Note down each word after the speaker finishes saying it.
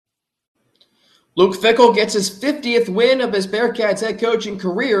Luke Fickell gets his 50th win of his Bearcats head coaching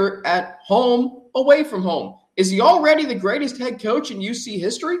career at home, away from home. Is he already the greatest head coach in UC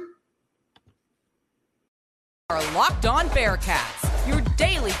history? Are Locked On Bearcats, your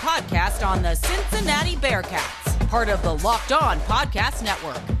daily podcast on the Cincinnati Bearcats, part of the Locked On Podcast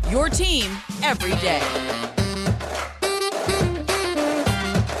Network, your team every day.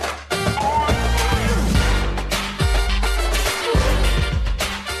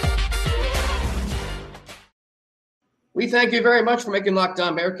 We thank you very much for making Locked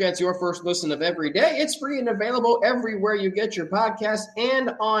On Bearcats your first listen of every day. It's free and available everywhere you get your podcasts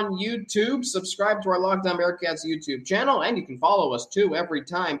and on YouTube. Subscribe to our Locked On Bearcats YouTube channel, and you can follow us too every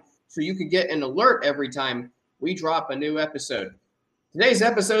time so you can get an alert every time we drop a new episode. Today's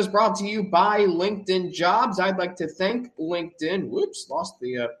episode is brought to you by LinkedIn Jobs. I'd like to thank LinkedIn. Whoops, lost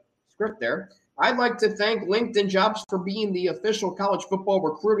the script there. I'd like to thank LinkedIn Jobs for being the official college football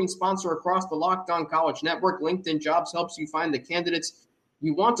recruiting sponsor across the Locked On College Network. LinkedIn Jobs helps you find the candidates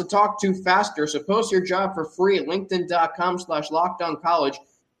you want to talk to faster. So post your job for free at linkedin.com/lockedoncollege.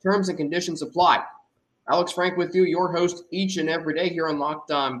 Terms and conditions apply. Alex Frank with you, your host each and every day here on Locked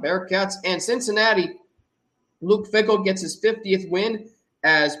On Bearcats. And Cincinnati, Luke Fickell gets his 50th win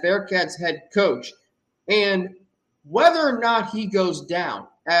as Bearcats head coach. And whether or not he goes down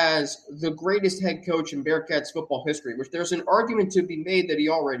as the greatest head coach in Bearcats football history, which there's an argument to be made that he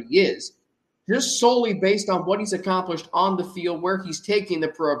already is, just solely based on what he's accomplished on the field, where he's taking the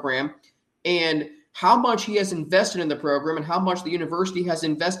program, and how much he has invested in the program and how much the university has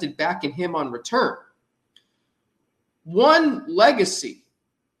invested back in him on return. One legacy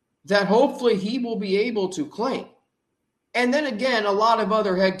that hopefully he will be able to claim. And then again, a lot of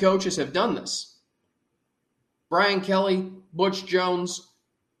other head coaches have done this. Brian Kelly, Butch Jones,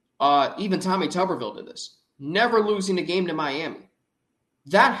 even Tommy Tuberville did this. Never losing a game to Miami.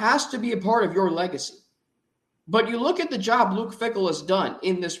 That has to be a part of your legacy. But you look at the job Luke Fickell has done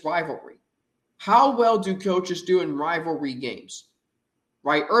in this rivalry. How well do coaches do in rivalry games?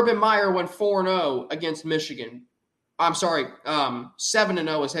 Right? Urban Meyer went 4-0 against Michigan.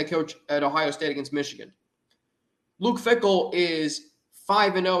 7-0 as head coach at Ohio State against Michigan. Luke Fickell is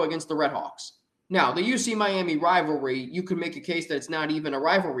 5-0 against the Redhawks. Now, the UC-Miami rivalry, you could make a case that it's not even a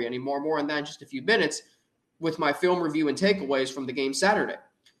rivalry anymore. More on that in just a few minutes with my film review and takeaways from the game Saturday.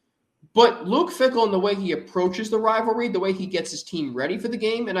 But Luke Fickell and the way he approaches the rivalry, the way he gets his team ready for the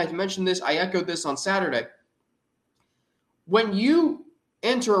game, and I mentioned this, I echoed this on Saturday. When you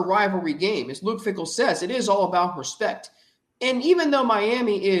enter a rivalry game, as Luke Fickell says, it is all about respect. And even though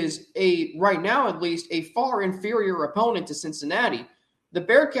Miami is, right now at least, a far inferior opponent to Cincinnati, the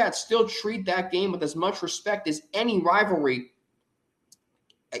Bearcats still treat that game with as much respect as any rivalry,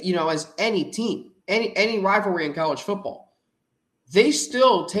 as any team, any rivalry in college football. They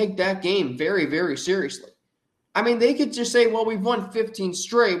still take that game very, very seriously. I mean, they could just say, well, we've won 15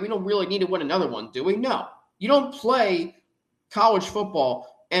 straight. We don't really need to win another one, do we? No. You don't play college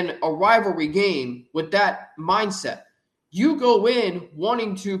football and a rivalry game with that mindset. You go in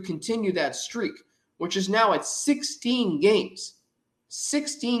wanting to continue that streak, which is now at 16 games.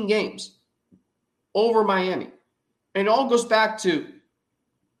 16 games over Miami. And it all goes back to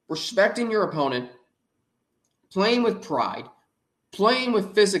respecting your opponent, playing with pride, playing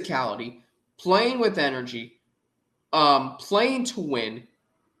with physicality, playing with energy, playing to win,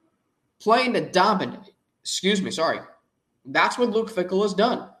 playing to dominate. That's what Luke Fickell has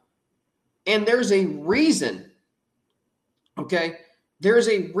done. And there's a reason, okay? There's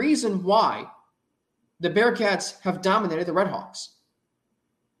a reason why the Bearcats have dominated the Redhawks.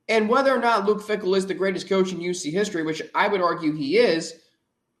 And whether or not Luke Fickell is the greatest coach in UC history, which I would argue he is,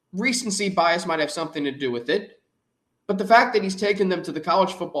 recency bias might have something to do with it. But the fact that he's taken them to the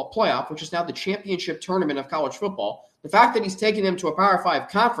college football playoff, which is now the championship tournament of college football, the fact that he's taken them to a Power 5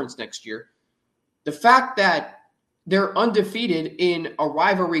 conference next year, the fact that they're undefeated in a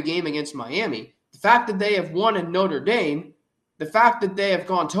rivalry game against Miami, the fact that they have won in Notre Dame, the fact that they have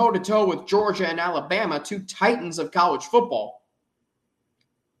gone toe-to-toe with Georgia and Alabama, two titans of college football.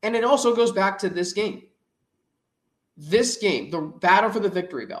 And it also goes back to this game. This game, the battle for the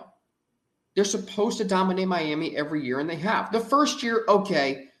victory bell. They're supposed to dominate Miami every year, and they have. The first year,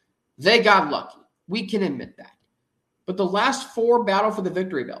 okay, they got lucky. We can admit that. But the last four battle for the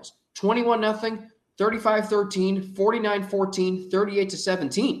victory bells, 21-0, 35-13, 49-14,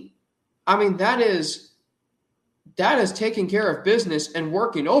 38-17. I mean, that is taking care of business and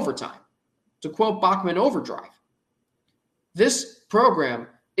working overtime, to quote Bachman Overdrive. This program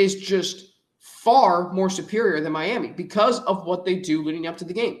is just far more superior than Miami because of what they do leading up to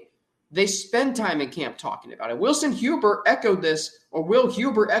the game. They spend time in camp talking about it. Will Huber echoed this on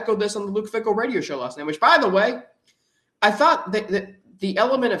the Luke Fickell radio show last night, which, by the way, I thought that the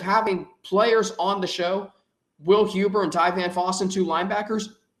element of having players on the show, Will Huber and Ty Van Fossen, 2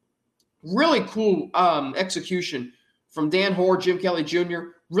 linebackers, really cool execution from Dan Hoare, Jim Kelly Jr.,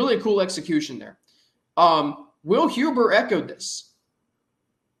 really cool execution there. Will Huber echoed this.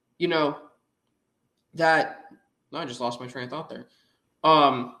 That – I just lost my train of thought there.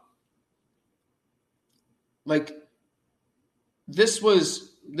 This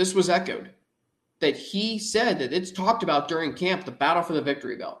was echoed, that he said that it's talked about during camp, the battle for the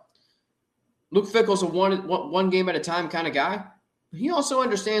victory belt. Luke Fickell's a one game at a time kind of guy, but he also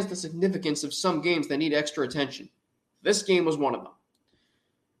understands the significance of some games that need extra attention. This game was one of them.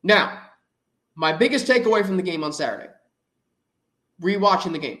 Now, my biggest takeaway from the game on Saturday,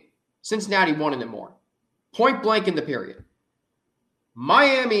 rewatching the game, Cincinnati wanted it more. Point blank in the period.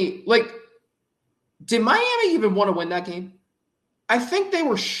 Miami, did Miami even want to win that game? I think they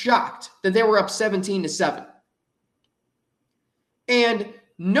were shocked that they were up 17-7. And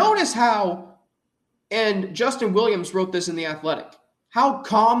notice how, and Justin Williams wrote this in The Athletic, how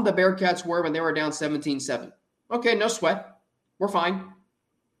calm the Bearcats were when they were down 17-7. Okay, no sweat. We're fine.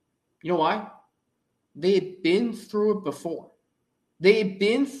 You know why? They had been through it before. They had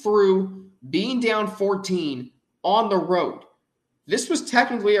been through being down 14 on the road. This was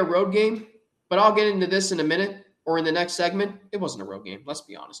technically a road game, but I'll get into this in a minute or in the next segment. It wasn't a road game, let's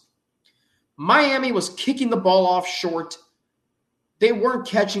be honest. Miami was kicking the ball off short. They weren't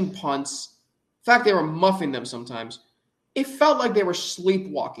catching punts. In fact, they were muffing them sometimes. It felt like they were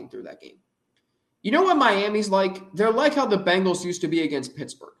sleepwalking through that game. You know what Miami's like? They're like how the Bengals used to be against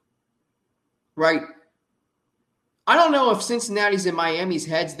Pittsburgh, right? I don't know if Cincinnati's in Miami's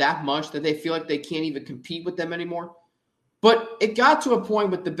heads that much that they feel like they can't even compete with them anymore. But it got to a point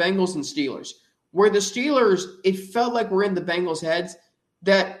with the Bengals and Steelers where the Steelers, it felt like we're in the Bengals' heads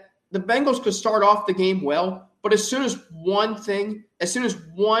that the Bengals could start off the game well, but as soon as one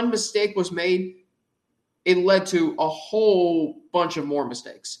mistake was made, it led to a whole bunch of more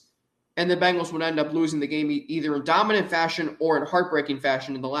mistakes. And the Bengals would end up losing the game either in dominant fashion or in heartbreaking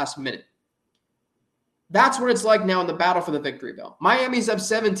fashion in the last minute. That's what it's like now in the battle for the victory belt. Miami's up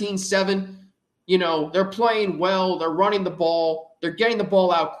 17-7. They're playing well. They're running the ball. They're getting the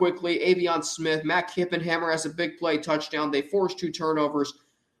ball out quickly. Avion Smith, Matt Kippenhammer has a big play touchdown. They force 2 turnovers.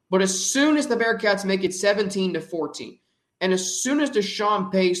 But as soon as the Bearcats make it 17-14, and as soon as Deshaun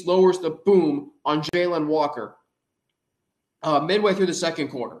Pace lowers the boom on Jalen Walker, midway through the second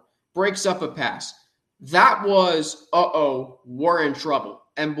quarter, breaks up a pass, that was, we're in trouble.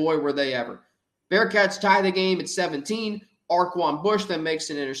 And boy, were they ever. Bearcats tie the game at 17. Arquan Bush then makes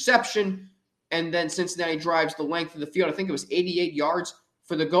an interception. And then Cincinnati drives the length of the field. I think it was 88 yards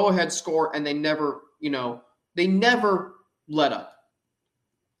for the go-ahead score. And they never let up.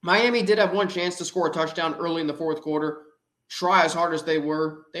 Miami did have one chance to score a touchdown early in the fourth quarter. Try as hard as they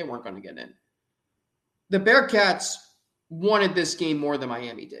weren't going to get in. The Bearcats wanted this game more than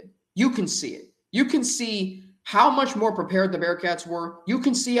Miami did. You can see it. You can see how much more prepared the Bearcats were. You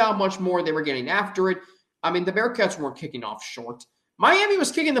can see how much more they were getting after it. I mean, the Bearcats weren't kicking off short. Miami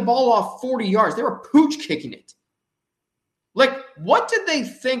was kicking the ball off 40 yards. They were pooch kicking it. What did they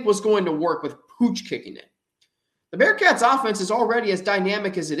think was going to work with pooch kicking it? The Bearcats' offense is already as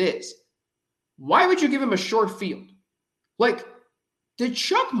dynamic as it is. Why would you give him a short field? Did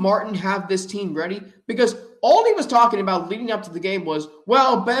Chuck Martin have this team ready? Because all he was talking about leading up to the game was,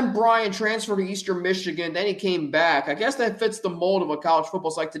 Ben Bryant transferred to Eastern Michigan, then he came back. I guess that fits the mold of what college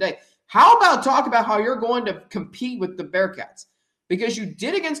football's like today. How about talk about how you're going to compete with the Bearcats? Because you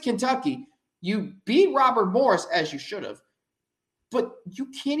did against Kentucky. You beat Robert Morris, as you should have. But you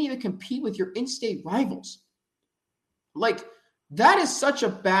can't even compete with your in-state rivals. That is such a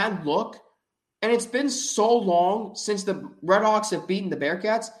bad look. And it's been so long since the Redhawks have beaten the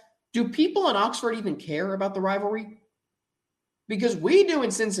Bearcats. Do people in Oxford even care about the rivalry? Because we do in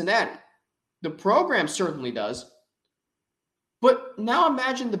Cincinnati. The program certainly does. But now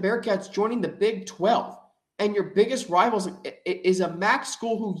imagine the Bearcats joining the Big 12. And your biggest rivals is a MAC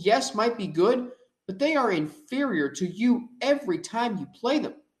school who, yes, might be good, but they are inferior to you every time you play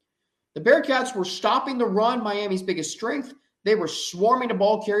them. The Bearcats were stopping the run, Miami's biggest strength. They were swarming the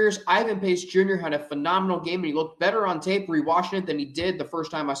ball carriers. Ivan Pace Jr. had a phenomenal game, and he looked better on tape rewatching it than he did the first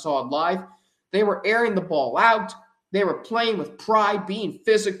time I saw it live. They were airing the ball out. They were playing with pride, being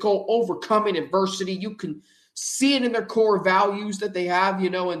physical, overcoming adversity. You can see it in their core values that they have,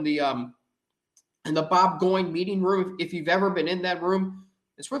 in the Bob Goyne meeting room. If you've ever been in that room,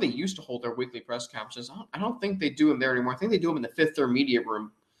 it's where they used to hold their weekly press conferences. I don't think they do them there anymore. I think they do them in the Fifth Third Media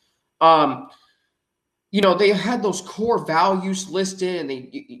room. They had those core values listed, and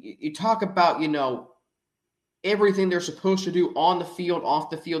you talk about, everything they're supposed to do on the field,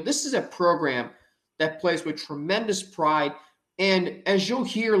 off the field. This is a program that plays with tremendous pride. And as you'll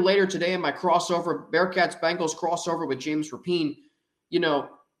hear later today in my crossover, Bearcats-Bengals crossover with James Rapine,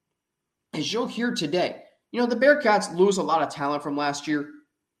 as you'll hear today, the Bearcats lose a lot of talent from last year.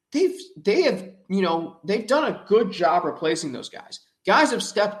 They've done a good job replacing those guys. Guys have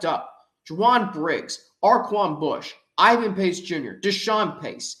stepped up. Juwan Briggs, Arquan Bush, Ivan Pace Jr., Deshaun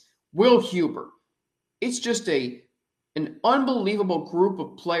Pace, Will Huber. It's just an unbelievable group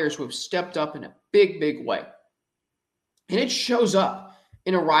of players who have stepped up in a big, big way. And it shows up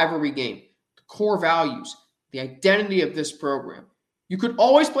in a rivalry game. The core values, the identity of this program. You could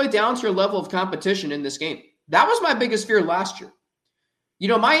always play down to your level of competition in this game. That was my biggest fear last year.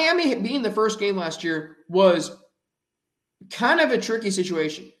 Miami being the first game last year was kind of a tricky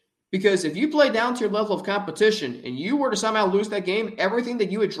situation. Because if you play down to your level of competition and you were to somehow lose that game, everything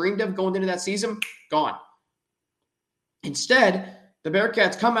that you had dreamed of going into that season, gone. Instead, the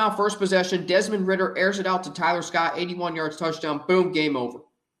Bearcats come out first possession. Desmond Ridder airs it out to Tyler Scott, 81 yards, touchdown, boom, game over.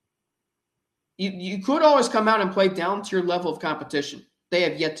 You could always come out and play down to your level of competition. They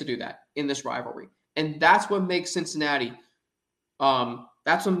have yet to do that in this rivalry. And that's what makes Cincinnati,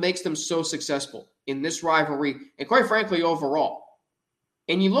 that's what makes them so successful in this rivalry and quite frankly overall.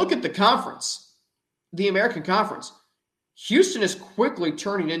 And you look at the conference, the American Conference, Houston is quickly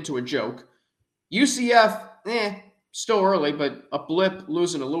turning into a joke. UCF, still early, but a blip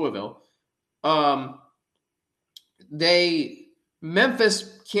losing to Louisville.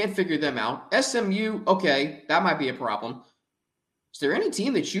 Memphis can't figure them out. SMU, okay, that might be a problem. Is there any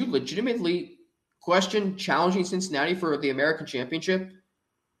team that you legitimately question challenging Cincinnati for the American Championship?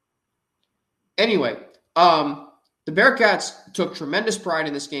 Anyway, the Bearcats took tremendous pride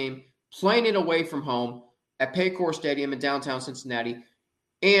in this game, playing it away from home at Paycor Stadium in downtown Cincinnati.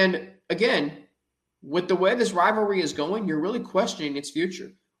 And again, with the way this rivalry is going, you're really questioning its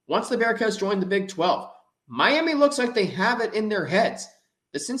future. Once the Bearcats join the Big 12, Miami looks like they have it in their heads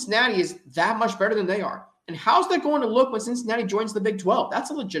that Cincinnati is that much better than they are. And how's that going to look when Cincinnati joins the Big 12?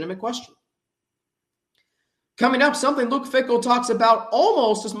 That's a legitimate question. Coming up, something Luke Fickell talks about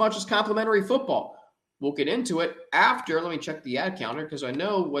almost as much as complimentary football. We'll get into it after. Let me check the ad counter because I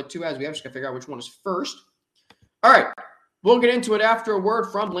know what two ads we have. Just got to figure out which one is first. All right. We'll get into it after a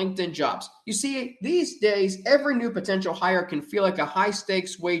word from LinkedIn Jobs. You see, these days, every new potential hire can feel like a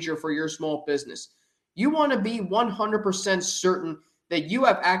high-stakes wager for your small business. You want to be 100% certain that you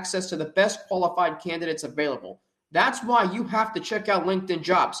have access to the best qualified candidates available. That's why you have to check out LinkedIn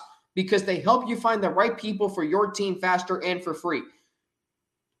Jobs, because they help you find the right people for your team faster and for free.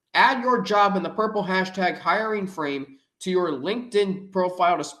 Add your job in the purple hashtag hiring frame to your LinkedIn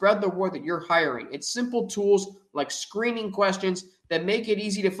profile to spread the word that you're hiring. It's simple tools like screening questions that make it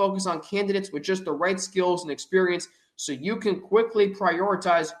easy to focus on candidates with just the right skills and experience so you can quickly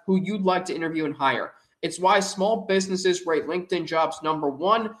prioritize who you'd like to interview and hire. It's why small businesses rate LinkedIn Jobs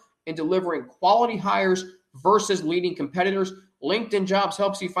 #1 in delivering quality hires versus leading competitors. LinkedIn Jobs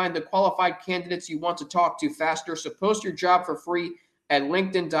helps you find the qualified candidates you want to talk to faster. So post your job for free at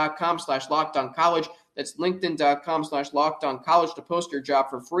linkedin.com/lockedoncollege. That's linkedin.com/lockedoncollege to post your job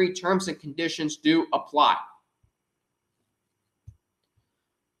for free. Terms and conditions do apply.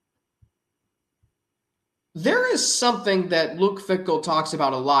 There is something that Luke Fickell talks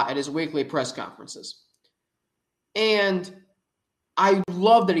about a lot at his weekly press conferences. And I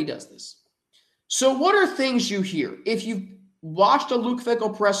love that he does this. So what are things you hear? If you've watched a Luke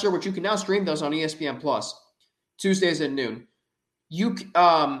Fickell presser, which you can now stream those on ESPN Plus, Tuesdays at noon,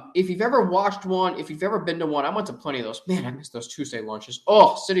 if you've ever watched one, if you've ever been to one, I went to plenty of those. Man, I miss those Tuesday lunches.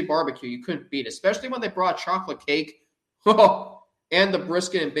 Oh, City Barbecue, you couldn't beat it, especially when they brought chocolate cake and the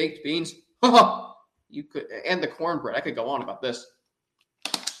brisket and baked beans. You could, and the cornbread. I could go on about this.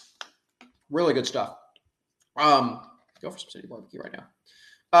 Really good stuff. Go for some City Barbecue right now.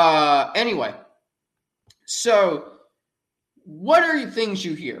 Anyway, so what are things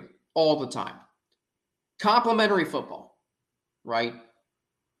you hear all the time? Complimentary football, right?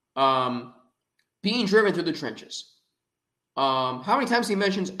 Being driven through the trenches. How many times he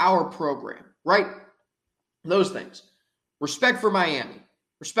mentions our program, right? Those things. Respect for Miami.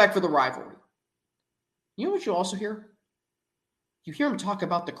 Respect for the rivalry. You know what you also hear? You hear him talk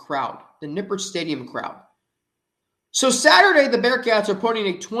about the crowd, the Nippert Stadium crowd. So Saturday, the Bearcats are putting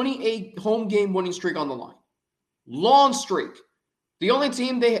a 28 home game winning streak on the line. Long streak. The only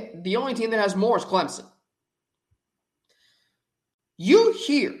team that has more is Clemson. You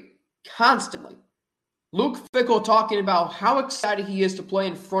hear constantly Luke Fickell talking about how excited he is to play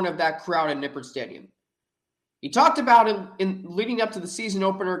in front of that crowd at Nippert Stadium. He talked about it in leading up to the season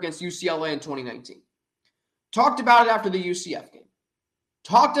opener against UCLA in 2019. Talked about it after the UCF game.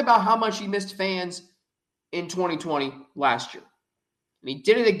 Talked about how much he missed fans in 2020 last year. And he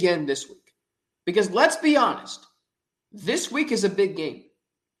did it again this week. Because let's be honest, this week is a big game.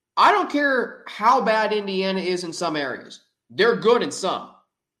 I don't care how bad Indiana is in some areas. They're good in some.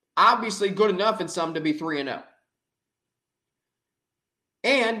 Obviously good enough in some to be 3-0.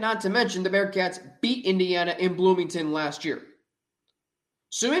 And not to mention the Bearcats beat Indiana in Bloomington last year.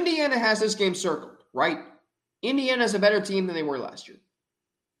 So Indiana has this game circled, right? Indiana's a better team than they were last year.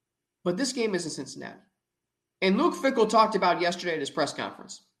 But this game is in Cincinnati. And Luke Fickell talked about yesterday at his press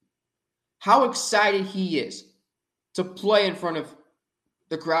conference how excited he is to play in front of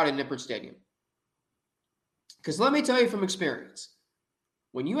the crowd in Nippert Stadium. Because let me tell you from experience,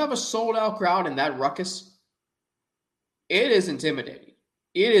 when you have a sold-out crowd in that ruckus, it is intimidating.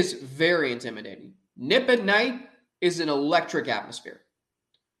 It is very intimidating. Nip at night is an electric atmosphere.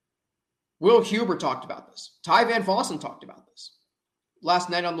 Will Huber talked about this. Ty Van Vossen talked about this last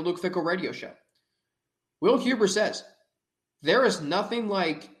night on the Luke Fickell radio show. Will Huber says, there is nothing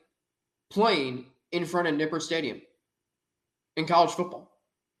like playing in front of Nippert Stadium in college football.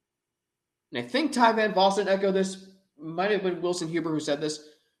 And I think Ty Van Vossen echoed this. Might have been Wilson Huber who said this.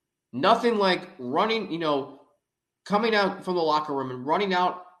 Nothing like running, coming out from the locker room and running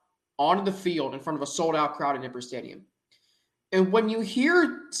out onto the field in front of a sold-out crowd at Nippert Stadium. And when you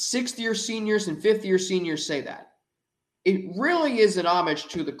hear sixth-year seniors and fifth-year seniors say that, it really is an homage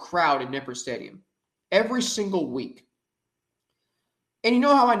to the crowd at Nippert Stadium every single week. And you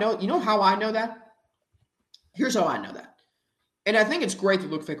know how I know that? Here's how I know that. And I think it's great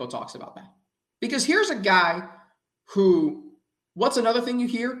that Luke Fickell talks about that. Because here's a guy who, what's another thing you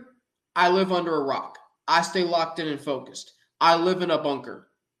hear? I live under a rock. I stay locked in and focused. I live in a bunker.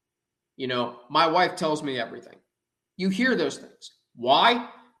 My wife tells me everything. You hear those things. Why?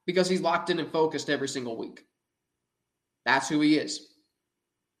 Because he's locked in and focused every single week. That's who he is.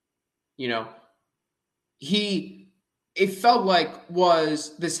 It felt like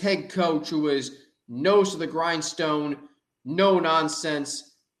was this head coach who was nose to the grindstone, no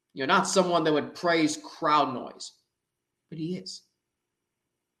nonsense, not someone that would praise crowd noise. But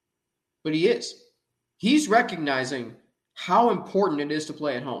he is. He's recognizing how important it is to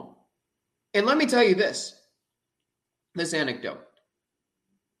play at home. And let me tell you this anecdote.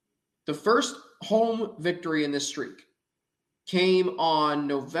 The first home victory in this streak came on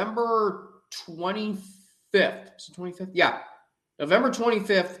November 25th. Is it 25th? Yeah. November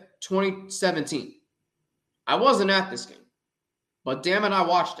 25th, 2017. I wasn't at this game, but damn it, I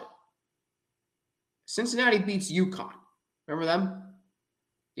watched it. Cincinnati beats UConn. Remember them?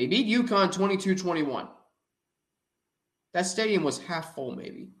 They beat UConn 22-21. That stadium was half full,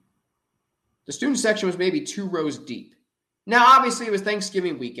 maybe. The student section was maybe 2 rows deep. Now, obviously, it was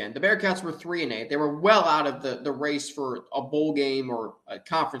Thanksgiving weekend. The Bearcats were 3-8. They were well out of the race for a bowl game or a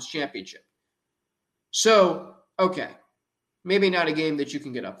conference championship. So, okay, maybe not a game that you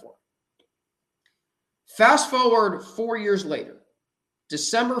can get up for. Fast forward 4 years later,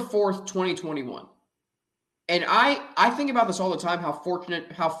 December 4th, 2021. And I think about this all the time, how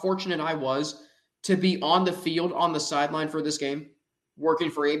fortunate I was to be on the field, on the sideline for this game, working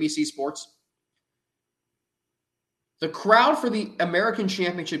for ABC Sports. The crowd for the American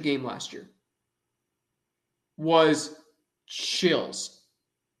Championship game last year was chills.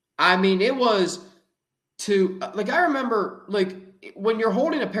 I mean, it was I remember, when you're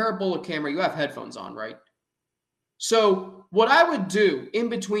holding a parabolic camera, you have headphones on, right? So what I would do in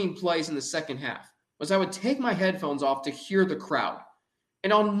between plays in the second half was I would take my headphones off to hear the crowd.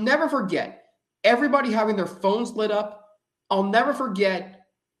 And I'll never forget everybody having their phones lit up. I'll never forget,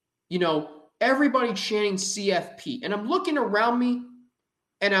 everybody chanting CFP. And I'm looking around me,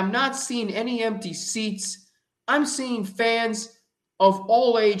 and I'm not seeing any empty seats. I'm seeing fans of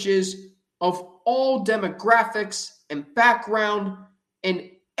all ages, of all demographics and background, and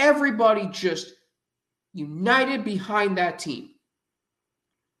everybody just united behind that team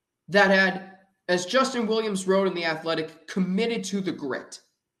that had, as Justin Williams wrote in The Athletic, committed to the grit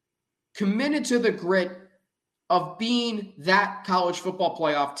of being that college football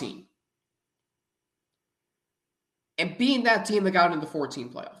playoff team. And being that team that got into the 14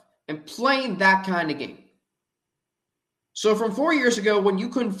 playoff and playing that kind of game. So from 4 years ago, when you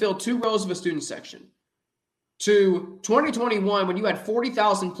couldn't fill 2 rows of a student section, to 2021, when you had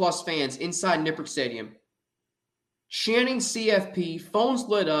 40,000 plus fans inside Nippert Stadium, chanting CFP, phones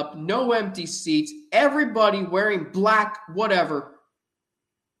lit up, no empty seats, everybody wearing black, whatever,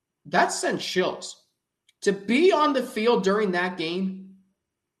 that sent chills. To be on the field during that game,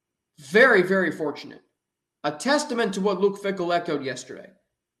 very, very fortunate. A testament to what Luke Fickell echoed yesterday.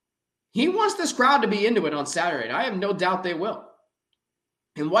 He wants this crowd to be into it on Saturday, and I have no doubt they will.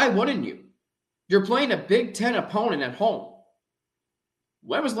 And why wouldn't you? You're playing a Big Ten opponent at home.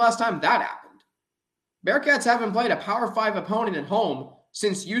 When was the last time that happened? Bearcats haven't played a Power 5 opponent at home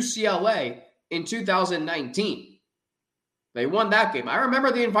since UCLA in 2019. They won that game. I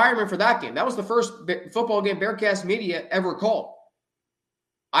remember the environment for that game. That was the first football game Bearcats media ever called.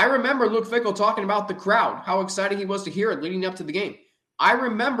 I remember Luke Fickell talking about the crowd, how excited he was to hear it leading up to the game. I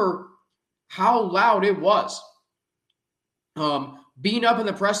remember how loud it was. Being up in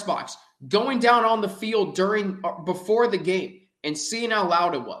the press box, going down on the field before the game and seeing how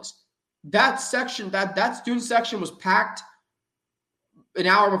loud it was. That section, that student section was packed an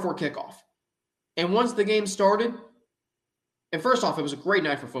hour before kickoff. And once the game started, and first off, it was a great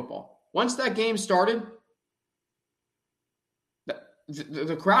night for football. Once that game started,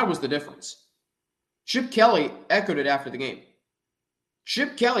 the crowd was the difference. Chip Kelly echoed it after the game.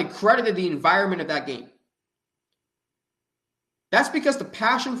 Chip Kelly credited the environment of that game. That's because the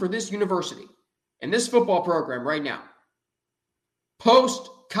passion for this university and this football program right now,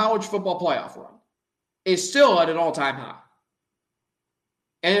 post-college football playoff run, is still at an all-time high.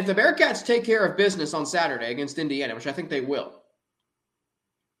 And if the Bearcats take care of business on Saturday against Indiana, which I think they will,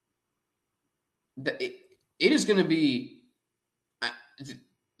 it is going to be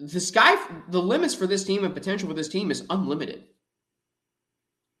the limits for this team and potential for this team is unlimited.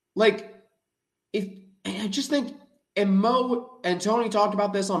 I just think, and Mo and Tony talked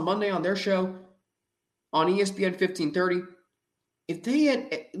about this on Monday on their show on ESPN 1530. If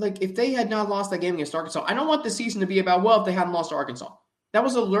they had not lost that game against Arkansas, I don't want the season to be about, well, if they hadn't lost to Arkansas. That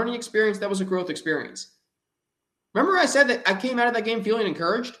was a learning experience. That was a growth experience. Remember I said that I came out of that game feeling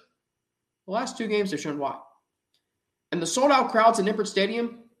encouraged? The last two games have shown why. And the sold-out crowds at Nippert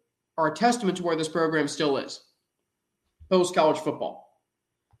Stadium are a testament to where this program still is. Post-college football.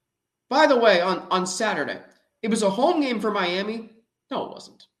 By the way, on Saturday, it was a home game for Miami. No, it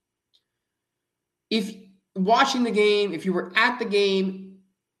wasn't. If watching the game, if you were at the game,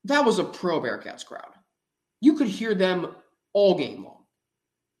 that was a pro Bearcats crowd. You could hear them all game long.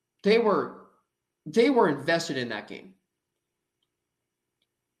 They were invested in that game.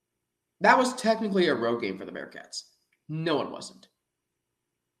 That was technically a road game for the Bearcats. No, it wasn't.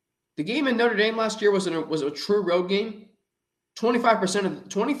 The game in Notre Dame last year was a true road game. 25%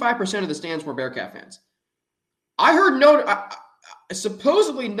 of the stands were Bearcat fans. I heard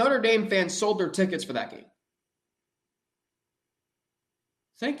supposedly Notre Dame fans sold their tickets for that game.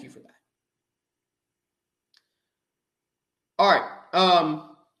 Thank you for that. All right.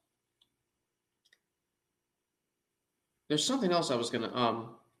 There's something else I was going to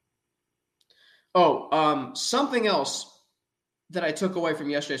something else that I took away from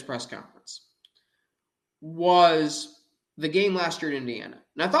yesterday's press conference was the game last year in Indiana.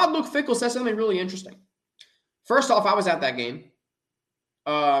 And I thought Luke Fickell said something really interesting. First off, I was at that game.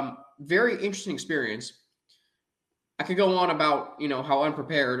 Very interesting experience. I could go on about, how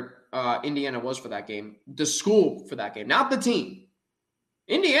unprepared Indiana was for that game. The school for that game, not the team.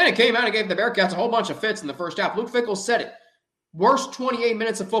 Indiana came out and gave the Bearcats a whole bunch of fits in the first half. Luke Fickell said it. Worst 28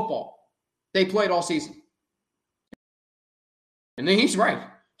 minutes of football they played all season. And then he's right.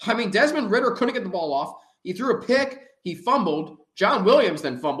 I mean, Desmond Ridder couldn't get the ball off. He threw a pick. He fumbled. John Williams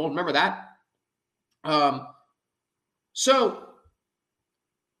then fumbled. Remember that? So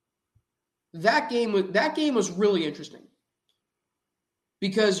that game was really interesting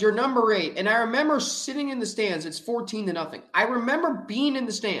because you're number 8, and I remember sitting in the stands. It's 14-0. I remember being in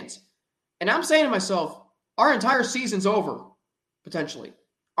the stands, and I'm saying to myself, our entire season's over, potentially.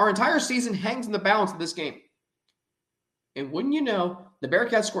 Our entire season hangs in the balance of this game. And wouldn't you know, the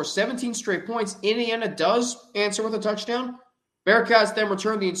Bearcats score 17 straight points. Indiana does answer with a touchdown. Bearcats then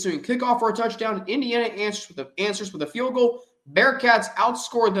return the ensuing kickoff for a touchdown. Indiana answers with a field goal. Bearcats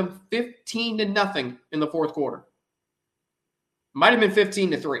outscored them 15-0 in the fourth quarter. Might have been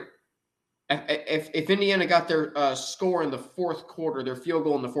 15-3. If Indiana got their score in the fourth quarter, their field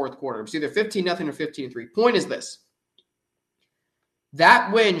goal in the fourth quarter, it was either 15-0 or 15-3. Point is this.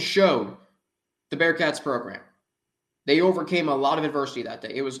 That win showed the Bearcats program. They overcame a lot of adversity that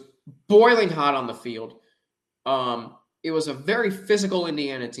day. It was boiling hot on the field. It was a very physical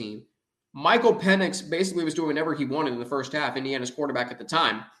Indiana team. Michael Penix basically was doing whatever he wanted in the first half, Indiana's quarterback at the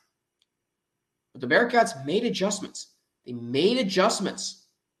time. But the Bearcats made adjustments. They made adjustments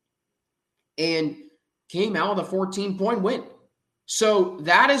and came out with a 14-point win. So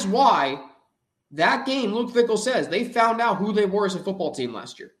that is why that game, Luke Fickell says, they found out who they were as a football team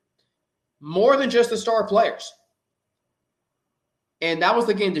last year. more than just the star players. And that was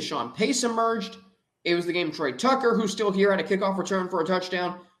the game Deshaun Pace emerged. It was the game Trey Tucker, who's still here, had a kickoff return for a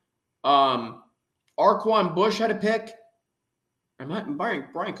touchdown. Arquan Bush had a pick.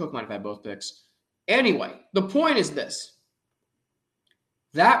 Brian Cook might have had both picks. Anyway, the point is this.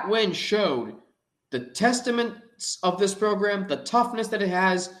 That win showed the testaments of this program, the toughness that it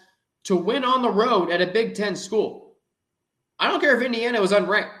has to win on the road at a Big Ten school. I don't care if Indiana was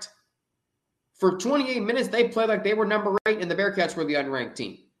unranked. For 28 minutes, they played like they were number 8, and the Bearcats were the unranked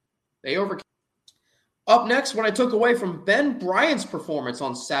team. They overcame. Up next, what I took away from Ben Bryant's performance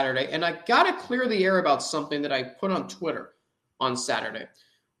on Saturday, and I got to clear the air about something that I put on Twitter on Saturday.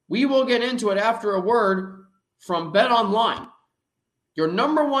 We will get into it after a word from BetOnline, your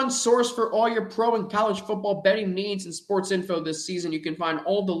number one source for all your pro and college football betting needs and sports info this season. You can find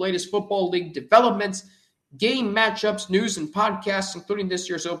all the latest football league developments, game matchups, news, and podcasts, including this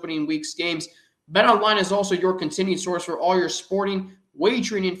year's opening week's games. BetOnline is also your continued source for all your sporting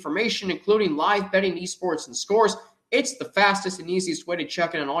wagering information, including live betting, esports, and scores. It's the fastest and easiest way to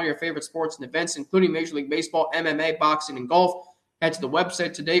check in on all your favorite sports and events, including Major League Baseball, MMA, boxing, and golf. Head to the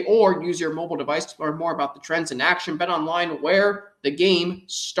website today or use your mobile device to learn more about the trends in action. BetOnline, where the game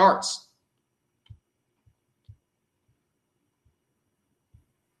starts.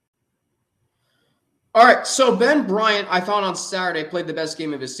 All right, so Ben Bryant, I thought on Saturday, played the best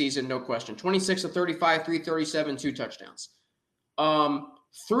game of his season, no question. 26 of 35, 337, 2 touchdowns.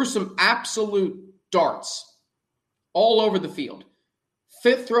 Threw some absolute darts all over the field.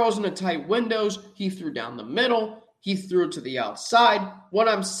 Fit throws into tight windows. He threw down the middle. He threw it to the outside. What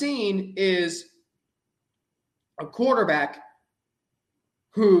I'm seeing is a quarterback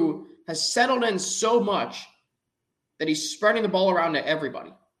who has settled in so much that he's spreading the ball around to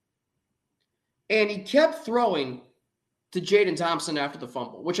everybody. And he kept throwing to Jaden Thompson after the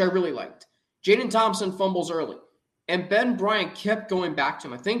fumble, which I really liked. Jaden Thompson fumbles early. And Ben Bryant kept going back to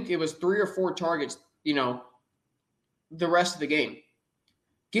him. I think it was 3 or 4 targets, the rest of the game.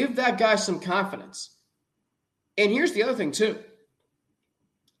 Give that guy some confidence. And here's the other thing, too.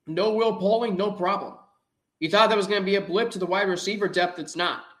 No Will Pauling, no problem. You thought that was going to be a blip to the wide receiver depth. It's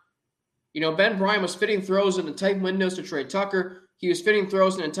not. Ben Bryant was fitting throws into tight windows to Trey Tucker. He was fitting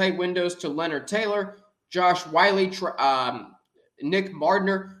throws into tight windows to Leonard Taylor, Josh Wiley, Nick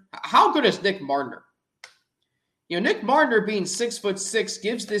Mardner. How good is Nick Mardner? Nick Mardner being 6'6"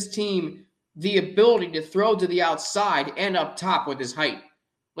 gives this team the ability to throw to the outside and up top with his height.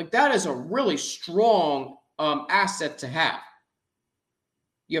 Like, that is a really strong asset to have.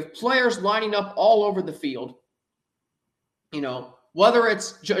 You have players lining up all over the field. Whether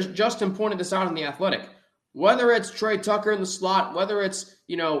it's Justin pointed this out in The Athletic, whether it's Trey Tucker in the slot, whether it's,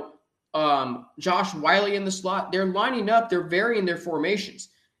 Josh Wiley in the slot, they're lining up, they're varying their formations,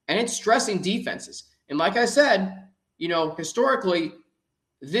 and it's stressing defenses. And like I said, historically,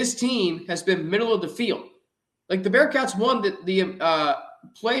 this team has been middle of the field. Like, the Bearcats won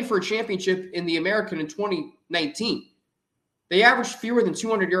played for a championship in the American in 2019. They averaged fewer than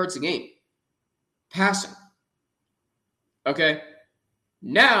 200 yards a game passing. Okay?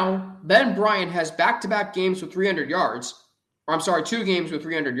 Now, Ben Bryant has back-to-back games with 300 yards. 2 games with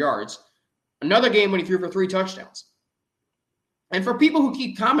 300 yards. Another game when he threw for 3 touchdowns. And for people who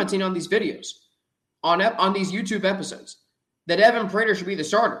keep commenting on these videos, on these YouTube episodes, that Evan Prater should be the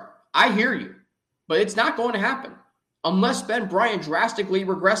starter, I hear you. But it's not going to happen unless Ben Bryant drastically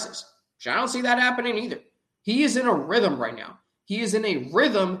regresses. Which I don't see that happening either. He is in a rhythm right now. He is in a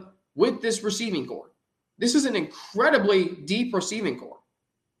rhythm with this receiving corps. This is an incredibly deep receiving corps.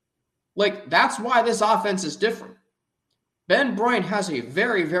 Like, that's why this offense is different. Ben Bryant has a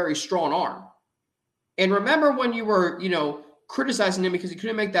very, very strong arm. And remember when you were, criticizing him because he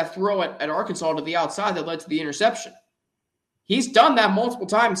couldn't make that throw at Arkansas to the outside that led to the interception? He's done that multiple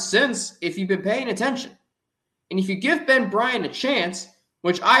times since, if you've been paying attention. And if you give Ben Bryant a chance,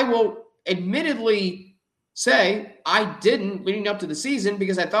 which I will admittedly say I didn't leading up to the season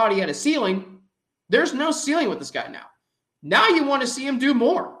because I thought he had a ceiling, there's no ceiling with this guy now. Now you want to see him do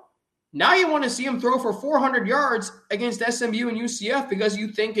more. Now you want to see him throw for 400 yards against SMU and UCF because you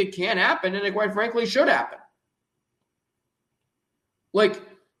think it can happen and it quite frankly should happen. Like,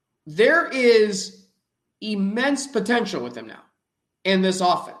 there is immense potential with him now in this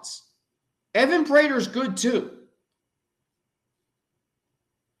offense. Evan Prater's good too.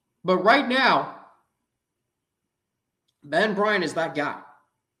 But right now, Ben Bryant is that guy.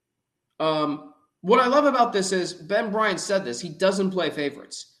 What I love about this is Ben Bryant said this. He doesn't play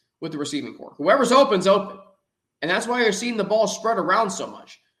favorites with the receiving corps. Whoever's open's open. And that's why you're seeing the ball spread around so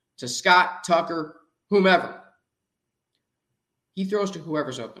much to Scott, Tucker, whomever. He throws to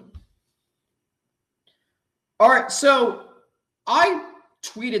whoever's open. All right, so I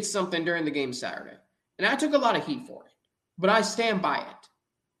tweeted something during the game Saturday, and I took a lot of heat for it, but I stand by it.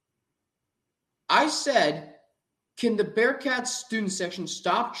 I said, can the Bearcats student section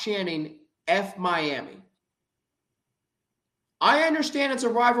stop chanting F Miami? I understand it's a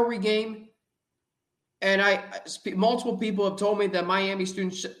rivalry game, and multiple people have told me that Miami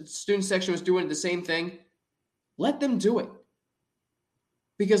student section was doing the same thing. Let them do it.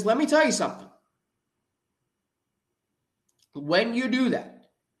 Because let me tell you something. When you do that,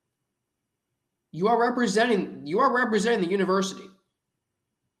 you are representing the university.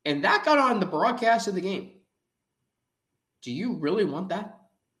 And that got on the broadcast of the game. Do you really want that?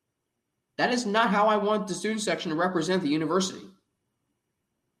 That is not how I want the student section to represent the university.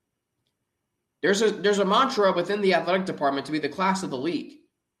 There's a mantra within the athletic department to be the class of the league.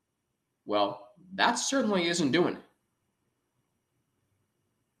 Well, that certainly isn't doing it.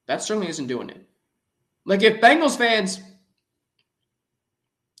 That certainly isn't doing it. Like if Bengals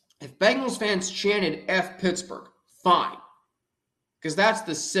fans chanted F Pittsburgh, fine. Because that's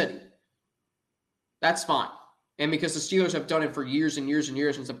the city. That's fine. And because the Steelers have done it for years and years and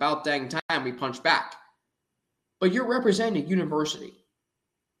years, and it's about dang time we punch back. But you're representing a university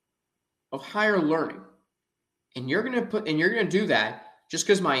of higher learning. And you're gonna do that just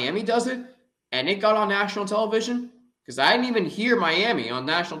because Miami does it and it got on national television. Because I didn't even hear Miami on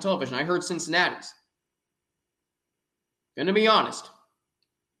national television. I heard Cincinnati's. Gonna be honest.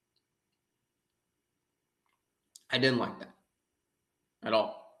 I didn't like that at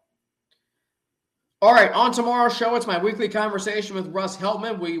all. All right, on tomorrow's show, it's my weekly conversation with Russ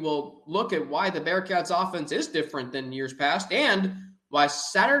Heltman. We will look at why the Bearcats offense is different than years past and why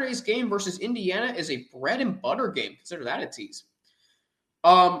Saturday's game versus Indiana is a bread and butter game. Consider that a tease.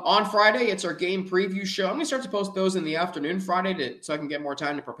 On Friday, it's our game preview show. I'm going to start to post those in the afternoon Friday so I can get more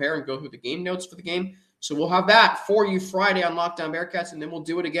time to prepare and go through the game notes for the game. So we'll have that for you Friday on Locked On Bearcats, and then we'll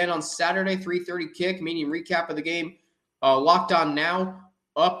do it again on Saturday, 3:30 kick, meaning recap of the game. Locked On Now,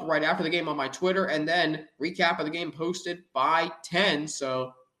 up right after the game on my Twitter, and then recap of the game posted by 10.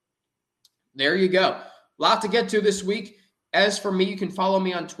 So there you go. A lot to get to this week. As for me, you can follow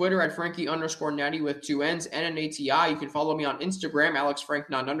me on Twitter at Frankie_Natty with 2 N's and an ATI. You can follow me on Instagram,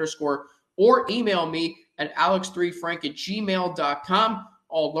 AlexFrank_, or email me at alex3frank@gmail.com,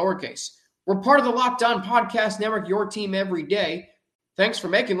 all lowercase. We're part of the Locked On Podcast Network, your team every day. Thanks for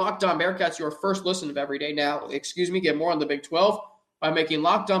making Locked On Bearcats your first listen of every day. Now, get more on the Big 12 by making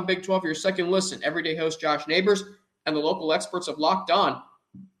Locked On Big 12 your second listen. Everyday host Josh Neighbors and the local experts of Locked On,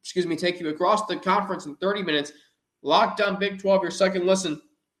 take you across the conference in 30 minutes. Locked On Big 12, your second listen.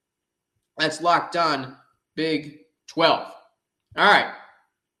 That's Locked On Big 12. All right.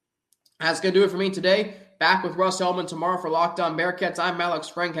 That's going to do it for me today. Back with Russ Heltman tomorrow for Locked On Bearcats. I'm Alex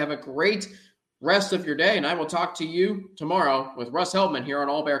Frank. Have a great rest of your day, and I will talk to you tomorrow with Russ Heltman here on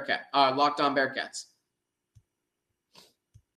Locked On Bearcats.